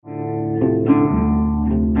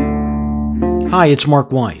Hi, it's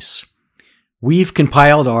Mark Weiss. We've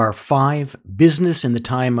compiled our 5 Business in the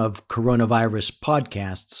Time of Coronavirus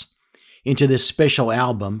podcasts into this special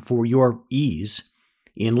album for your ease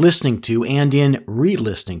in listening to and in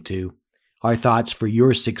re-listening to our thoughts for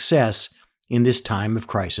your success in this time of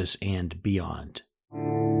crisis and beyond.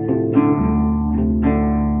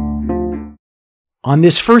 On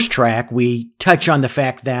this first track, we touch on the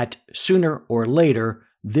fact that sooner or later,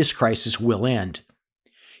 this crisis will end.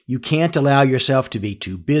 You can't allow yourself to be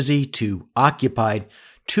too busy, too occupied,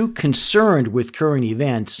 too concerned with current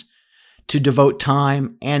events to devote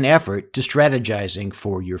time and effort to strategizing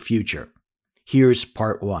for your future. Here's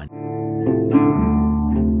part 1.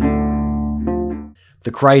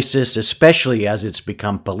 The crisis, especially as it's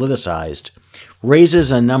become politicized,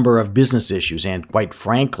 raises a number of business issues and, quite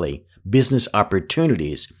frankly, business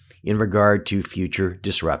opportunities in regard to future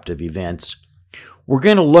disruptive events. We're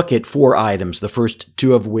going to look at 4 items, the first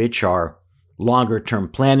 2 of which are longer-term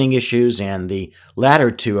planning issues and the latter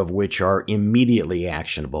 2 of which are immediately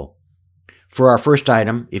actionable. For our first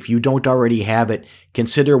item, if you don't already have it,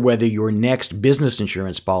 consider whether your next business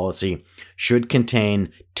insurance policy should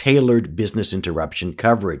contain tailored business interruption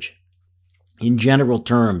coverage. In general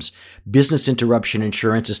terms, business interruption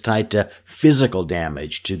insurance is tied to physical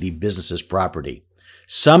damage to the business's property.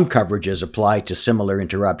 Some coverages apply to similar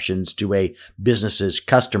interruptions to a business's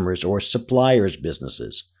customers or suppliers'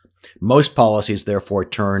 businesses. Most policies, therefore,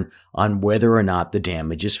 turn on whether or not the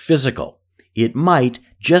damage is physical. It might,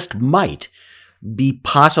 just might, be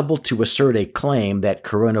possible to assert a claim that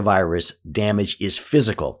coronavirus damage is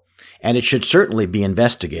physical, and it should certainly be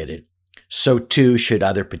investigated. So too should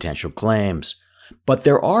other potential claims. But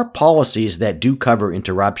there are policies that do cover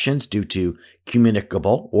interruptions due to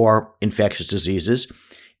communicable or infectious diseases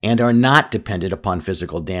and are not dependent upon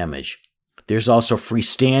physical damage. There's also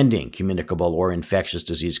freestanding communicable or infectious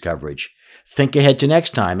disease coverage. Think ahead to next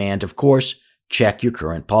time and, of course, check your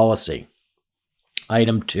current policy.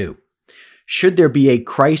 Item 2. Should there be a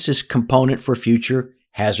crisis component for future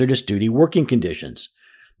hazardous duty working conditions?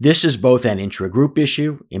 This is both an intra-group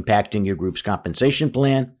issue, impacting your group's compensation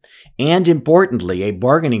plan, and importantly, a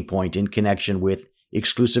bargaining point in connection with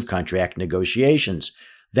exclusive contract negotiations,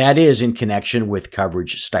 that is, in connection with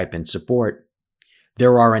coverage stipend support.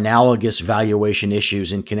 There are analogous valuation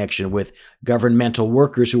issues in connection with governmental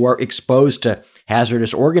workers who are exposed to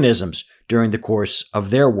hazardous organisms during the course of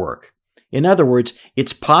their work. In other words,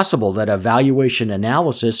 it's possible that a valuation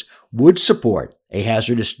analysis would support a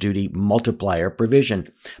hazardous duty multiplier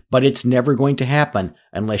provision, but it's never going to happen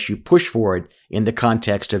unless you push for it in the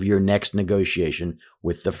context of your next negotiation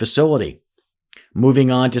with the facility.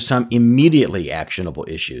 Moving on to some immediately actionable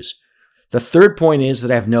issues. The third point is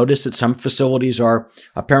that I've noticed that some facilities are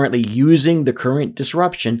apparently using the current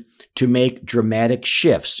disruption to make dramatic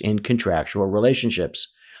shifts in contractual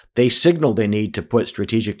relationships. They signal they need to put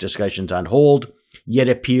strategic discussions on hold, yet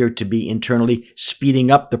appear to be internally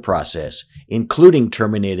speeding up the process, including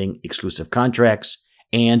terminating exclusive contracts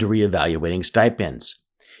and reevaluating stipends.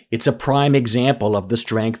 It's a prime example of the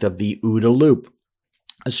strength of the OODA loop,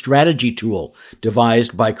 a strategy tool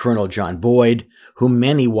devised by Colonel John Boyd, whom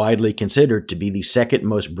many widely considered to be the second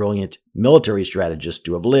most brilliant military strategist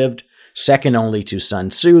to have lived, second only to Sun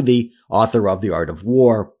Tzu, the author of The Art of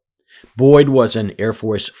War. Boyd was an Air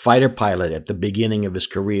Force fighter pilot at the beginning of his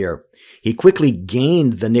career. He quickly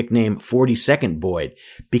gained the nickname 42nd Boyd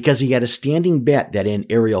because he had a standing bet that in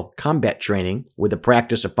aerial combat training with a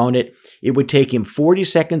practice opponent, it would take him 40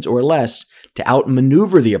 seconds or less to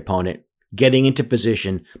outmaneuver the opponent, getting into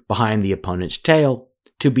position behind the opponent's tail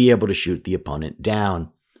to be able to shoot the opponent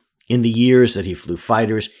down. In the years that he flew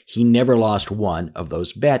fighters, he never lost one of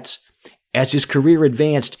those bets. As his career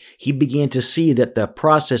advanced, he began to see that the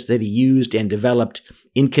process that he used and developed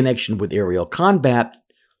in connection with aerial combat,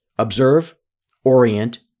 observe,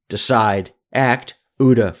 orient, decide, act,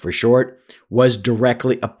 OODA for short, was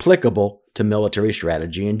directly applicable to military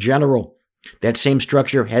strategy in general. That same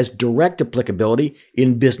structure has direct applicability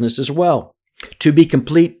in business as well. To be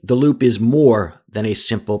complete, the loop is more than a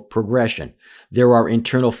simple progression. There are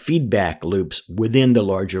internal feedback loops within the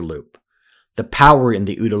larger loop. The power in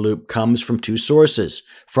the OODA loop comes from 2 sources,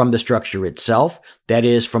 from the structure itself, that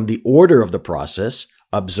is, from the order of the process,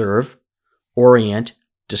 observe, orient,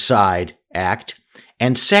 decide, act,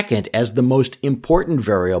 and second, as the most important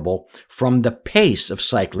variable, from the pace of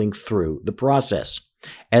cycling through the process.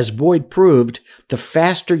 As Boyd proved, the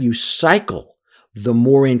faster you cycle, the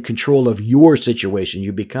more in control of your situation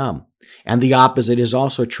you become. And the opposite is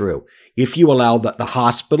also true. If you allow the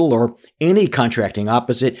hospital or any contracting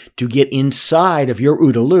opposite to get inside of your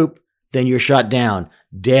OODA loop, then you're shut down,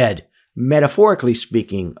 dead, Metaphorically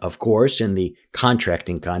speaking, of course, in the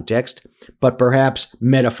contracting context, but perhaps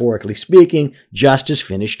metaphorically speaking, just as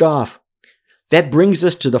finished off. That brings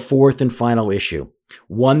us to the fourth and final issue,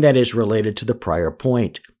 one that is related to the prior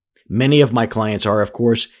point. Many of my clients are, of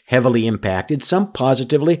course, heavily impacted, some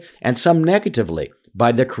positively and some negatively,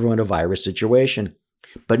 by the coronavirus situation.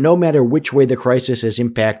 But no matter which way the crisis has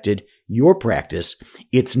impacted your practice,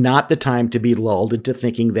 it's not the time to be lulled into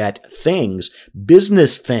thinking that things,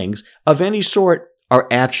 business things of any sort, are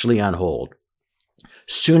actually on hold.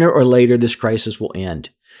 Sooner or later, this crisis will end.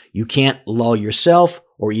 You can't lull yourself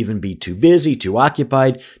or even be too busy, too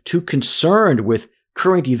occupied, too concerned with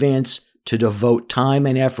current events to devote time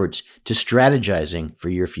and efforts to strategizing for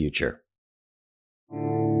your future.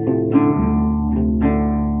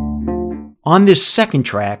 On this second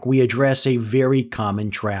track, we address a very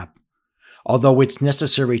common trap. Although it's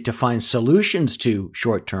necessary to find solutions to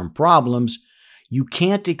short-term problems, you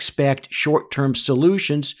can't expect short-term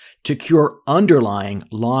solutions to cure underlying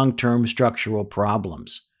long-term structural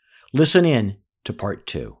problems. Listen in to part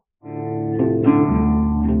 2.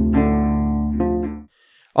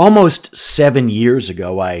 Almost 7 years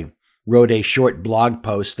ago, I wrote a short blog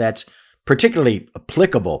post that's particularly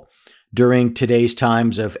applicable during today's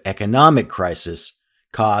times of economic crisis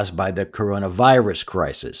caused by the coronavirus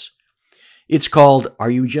crisis. It's called,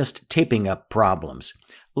 "Are You Just Taping Up Problems?"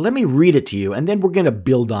 Let me read it to you, and then we're going to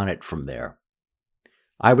build on it from there.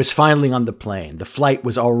 I was finally on the plane. The flight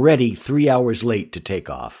was already 3 hours late to take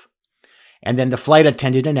off. And then the flight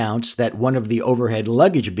attendant announced that one of the overhead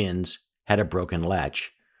luggage bins had a broken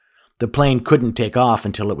latch. The plane couldn't take off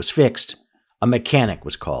until it was fixed. A mechanic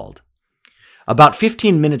was called. About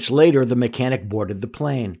 15 minutes later, the mechanic boarded the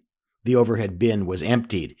plane. The overhead bin was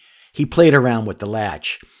emptied. He played around with the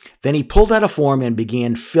latch. Then he pulled out a form and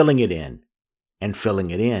began filling it in, and filling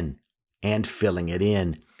it in, and filling it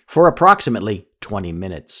in, for approximately 20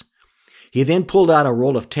 minutes. He then pulled out a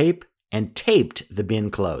roll of tape and taped the bin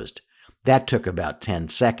closed. That took about 10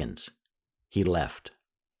 seconds. He left.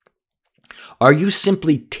 Are you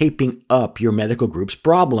simply taping up your medical group's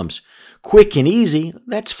problems? Quick and easy,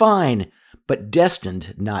 that's fine, but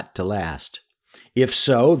destined not to last. If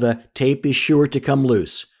so, the tape is sure to come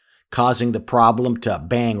loose, causing the problem to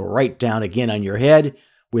bang right down again on your head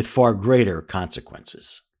with far greater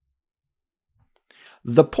consequences.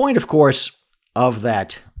 The point, of course, of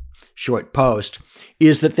that short post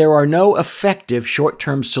is that there are no effective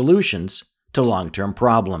short-term solutions to long-term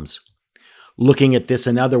problems. Looking at this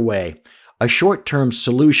another way, a short-term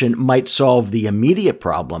solution might solve the immediate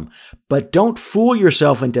problem, but don't fool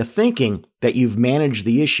yourself into thinking that you've managed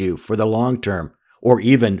the issue for the long term, or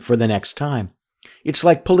even for the next time. It's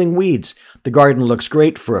like pulling weeds. The garden looks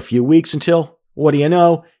great for a few weeks until, what do you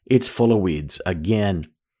know, it's full of weeds again.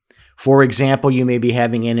 For example, you may be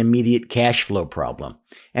having an immediate cash flow problem.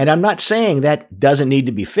 And I'm not saying that doesn't need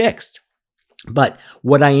to be fixed. But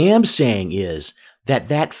what I am saying is that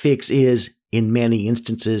that fix is, in many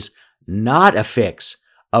instances, not a fix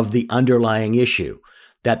of the underlying issue,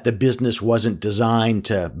 that the business wasn't designed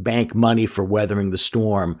to bank money for weathering the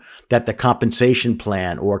storm, that the compensation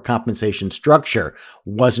plan or compensation structure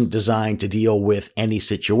wasn't designed to deal with any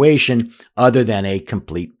situation other than a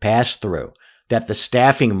complete pass-through, that the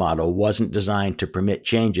staffing model wasn't designed to permit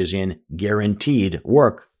changes in guaranteed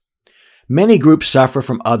work. Many groups suffer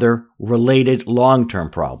from other related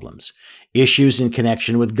long-term problems, issues in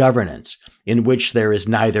connection with governance, in which there is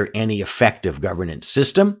neither any effective governance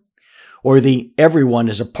system, or the everyone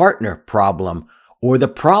is a partner problem, or the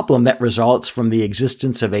problem that results from the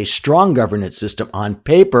existence of a strong governance system on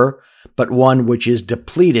paper, but one which is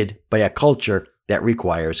depleted by a culture that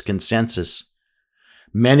requires consensus.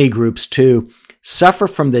 Many groups, too, suffer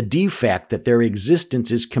from the defect that their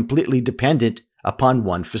existence is completely dependent upon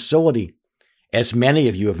one facility. As many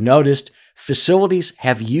of you have noticed, facilities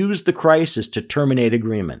have used the crisis to terminate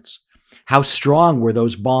agreements. How strong were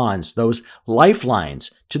those bonds, those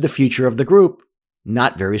lifelines to the future of the group?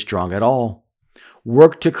 Not very strong at all.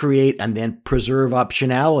 Work to create and then preserve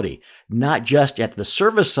optionality, not just at the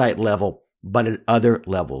service site level, but at other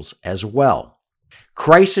levels as well.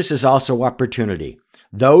 Crisis is also opportunity.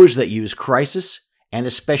 Those that use crisis, and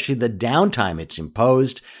especially the downtime it's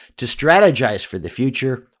imposed, to strategize for the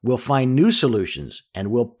future will find new solutions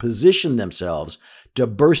and will position themselves to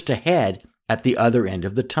burst ahead at the other end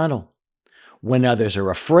of the tunnel, when others are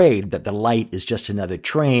afraid that the light is just another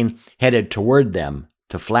train headed toward them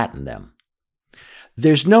to flatten them.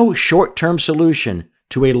 There's no short-term solution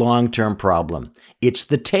to a long-term problem. It's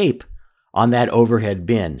the tape on that overhead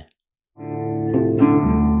bin.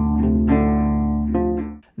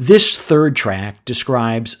 This third track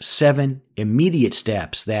describes 7 immediate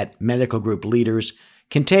steps that medical group leaders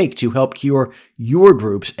can take to help cure your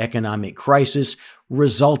group's economic crisis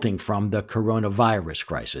resulting from the coronavirus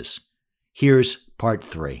crisis. Here's part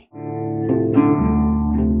 3.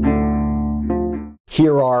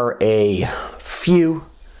 Here are a few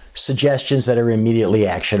suggestions that are immediately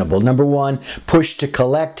actionable. Number 1, push to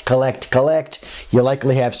collect. You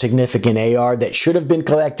likely have significant AR that should have been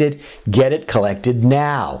collected. Get it collected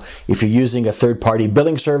now. If you're using a third-party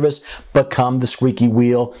billing service, become the squeaky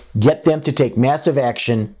wheel. Get them to take massive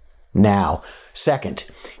action now.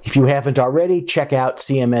 Second, if you haven't already, check out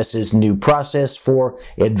CMS's new process for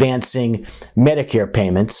advancing Medicare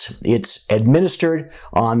payments. It's administered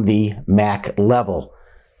on the MAC level.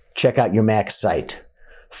 Check out your MAC site.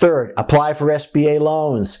 Third, apply for SBA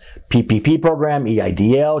loans, PPP program,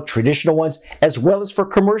 EIDL, traditional ones, as well as for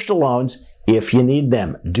commercial loans if you need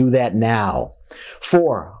them. Do that now.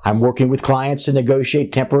 4, I'm working with clients to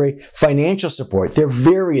negotiate temporary financial support. There are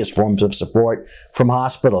various forms of support from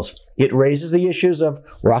hospitals. It raises the issues of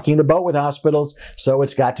rocking the boat with hospitals, so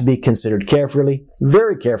it's got to be considered carefully,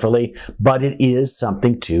 very carefully, but it is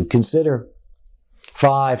something to consider.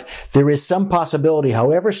 5, there is some possibility,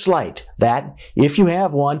 however slight, that if you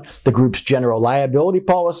have one, the group's general liability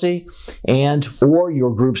policy and or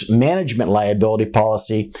your group's management liability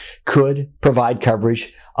policy could provide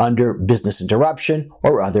coverage under business interruption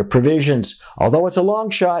or other provisions. Although it's a long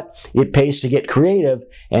shot, it pays to get creative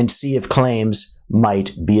and see if claims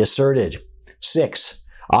might be asserted. 6,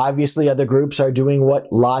 obviously other groups are doing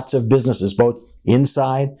what lots of businesses, both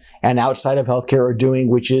inside and outside of healthcare, are doing,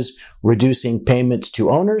 which is reducing payments to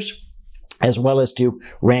owners as well as to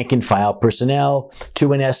rank and file personnel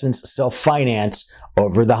to, in essence, self-finance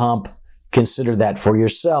over the hump. Consider that for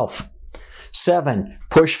yourself. 7,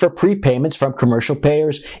 push for prepayments from commercial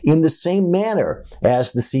payers in the same manner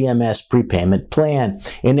as the CMS prepayment plan.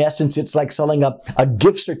 In essence, it's like selling a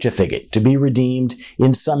gift certificate to be redeemed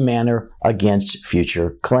in some manner against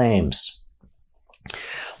future claims.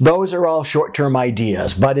 Those are all short-term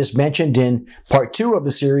ideas, but as mentioned in part 2 of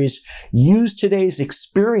the series, use today's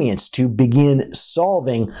experience to begin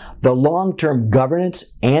solving the long-term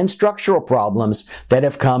governance and structural problems that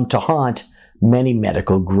have come to haunt many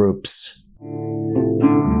medical groups.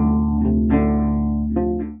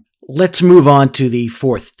 Let's move on to the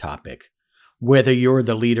 4th topic. Whether you're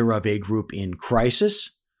the leader of a group in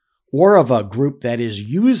crisis or of a group that is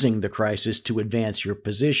using the crisis to advance your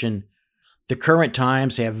position, the current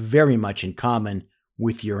times have very much in common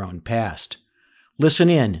with your own past. Listen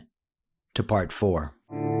in to part 4.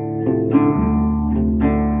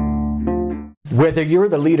 Whether you're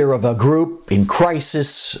the leader of a group in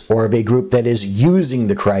crisis or of a group that is using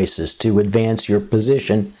the crisis to advance your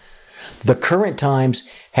position, the current times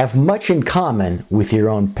have much in common with your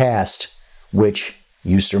own past, which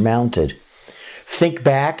you surmounted. Think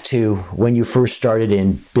back to when you first started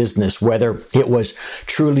in business, whether it was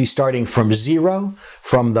truly starting from zero,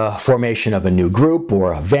 from the formation of a new group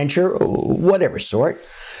or a venture, whatever sort,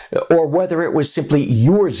 or whether it was simply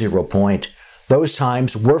your 0 point. Those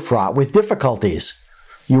times were fraught with difficulties.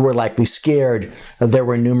 You were likely scared. There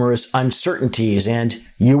were numerous uncertainties, and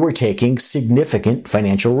you were taking significant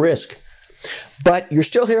financial risk. But you're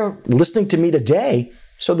still here listening to me today,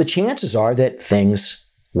 so the chances are that things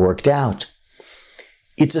worked out.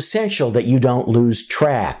 It's essential that you don't lose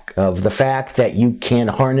track of the fact that you can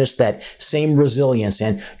harness that same resilience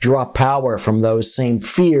and draw power from those same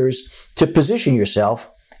fears to position yourself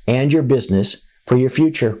and your business for your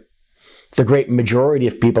future. The great majority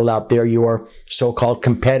of people out there, your so-called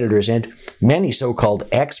competitors and many so-called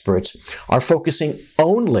experts, are focusing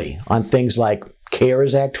only on things like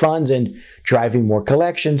CARES Act funds and driving more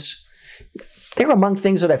collections. They're among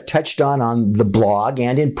things that I've touched on the blog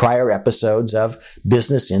and in prior episodes of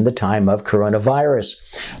Business in the Time of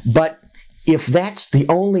Coronavirus. But if that's the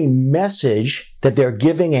only message that they're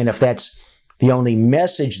giving, and if that's the only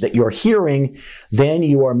message that you're hearing, then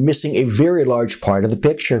you are missing a very large part of the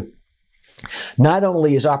picture. Not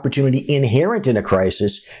only is opportunity inherent in a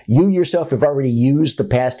crisis, you yourself have already used the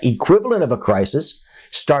past equivalent of a crisis,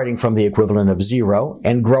 starting from the equivalent of 0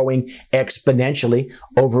 and growing exponentially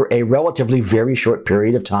over a relatively very short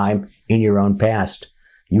period of time in your own past.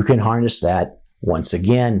 You can harness that once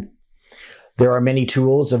again. There are many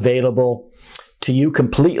tools available to you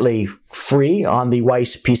completely free on the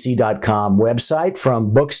WeissPC.com website,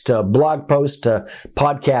 from books to blog posts to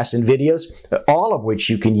podcasts and videos, all of which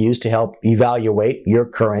you can use to help evaluate your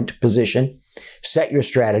current position, set your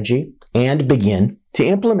strategy, and begin to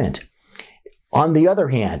implement. On the other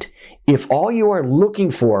hand, if all you are looking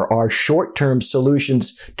for are short-term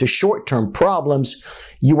solutions to short-term problems,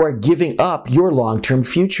 you are giving up your long-term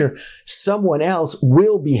future. Someone else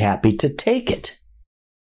will be happy to take it.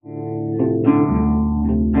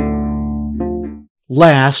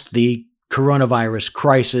 Last, the coronavirus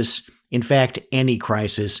crisis, in fact, any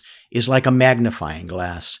crisis, is like a magnifying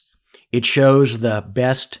glass. It shows the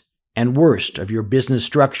best and worst of your business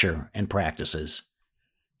structure and practices.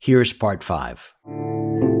 Here's part 5.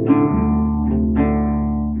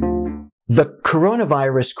 The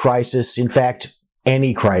coronavirus crisis, in fact,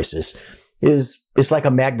 any crisis, is like a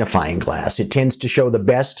magnifying glass. It tends to show the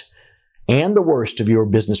best and the worst of your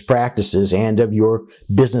business practices and of your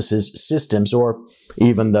business's systems, or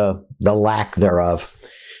even the lack thereof.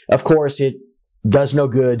 Of course, it does no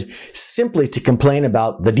good simply to complain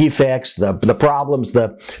about the defects, the problems,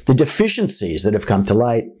 the deficiencies that have come to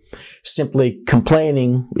light. Simply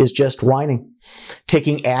complaining is just whining.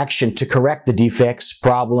 Taking action to correct the defects,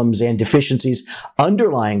 problems, and deficiencies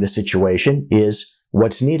underlying the situation is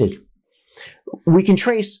what's needed. We can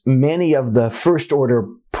trace many of the first-order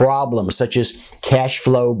problems, such as cash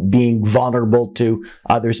flow being vulnerable to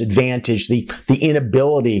others' advantage, the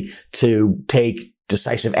inability to take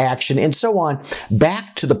decisive action, and so on,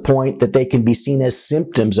 back to the point that they can be seen as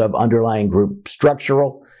symptoms of underlying group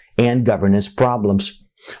structural and governance problems.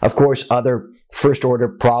 Of course, other first-order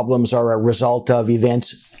problems are a result of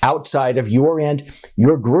events outside of your and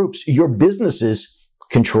your group's, your business's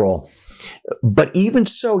control. But even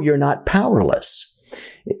so, you're not powerless.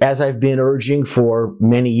 As I've been urging for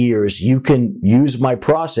many years, you can use my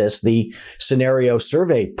process, the scenario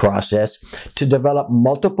survey process, to develop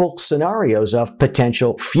multiple scenarios of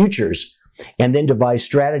potential futures and then devise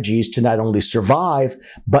strategies to not only survive,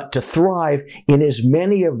 but to thrive in as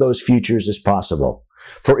many of those futures as possible.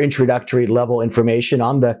 For introductory level information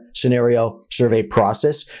on the scenario survey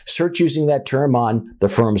process, search using that term on the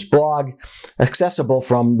firm's blog, accessible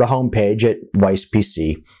from the homepage at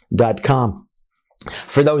weisspc.com.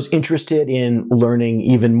 For those interested in learning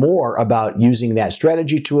even more about using that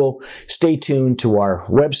strategy tool, stay tuned to our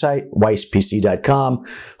website, weisspc.com,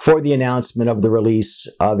 for the announcement of the release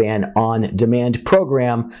of an on-demand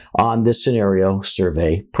program on the scenario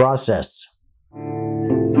survey process.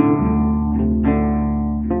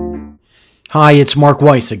 Hi, it's Mark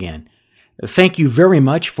Weiss again. Thank you very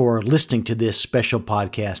much for listening to this special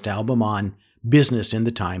podcast album on business in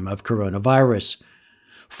the time of coronavirus.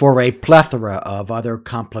 For a plethora of other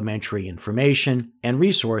complementary information and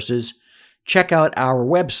resources, check out our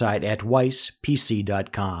website at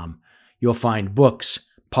weisspc.com. You'll find books,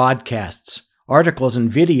 podcasts, articles,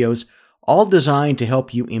 and videos, all designed to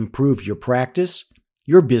help you improve your practice,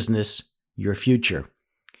 your business, your future.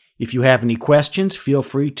 If you have any questions, feel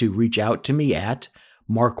free to reach out to me at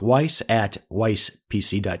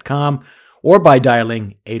markweiss@weisspc.com or by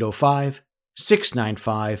dialing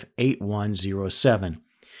 805-695-8107.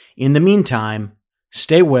 In the meantime,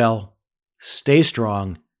 stay well, stay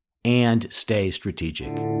strong, and stay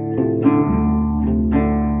strategic.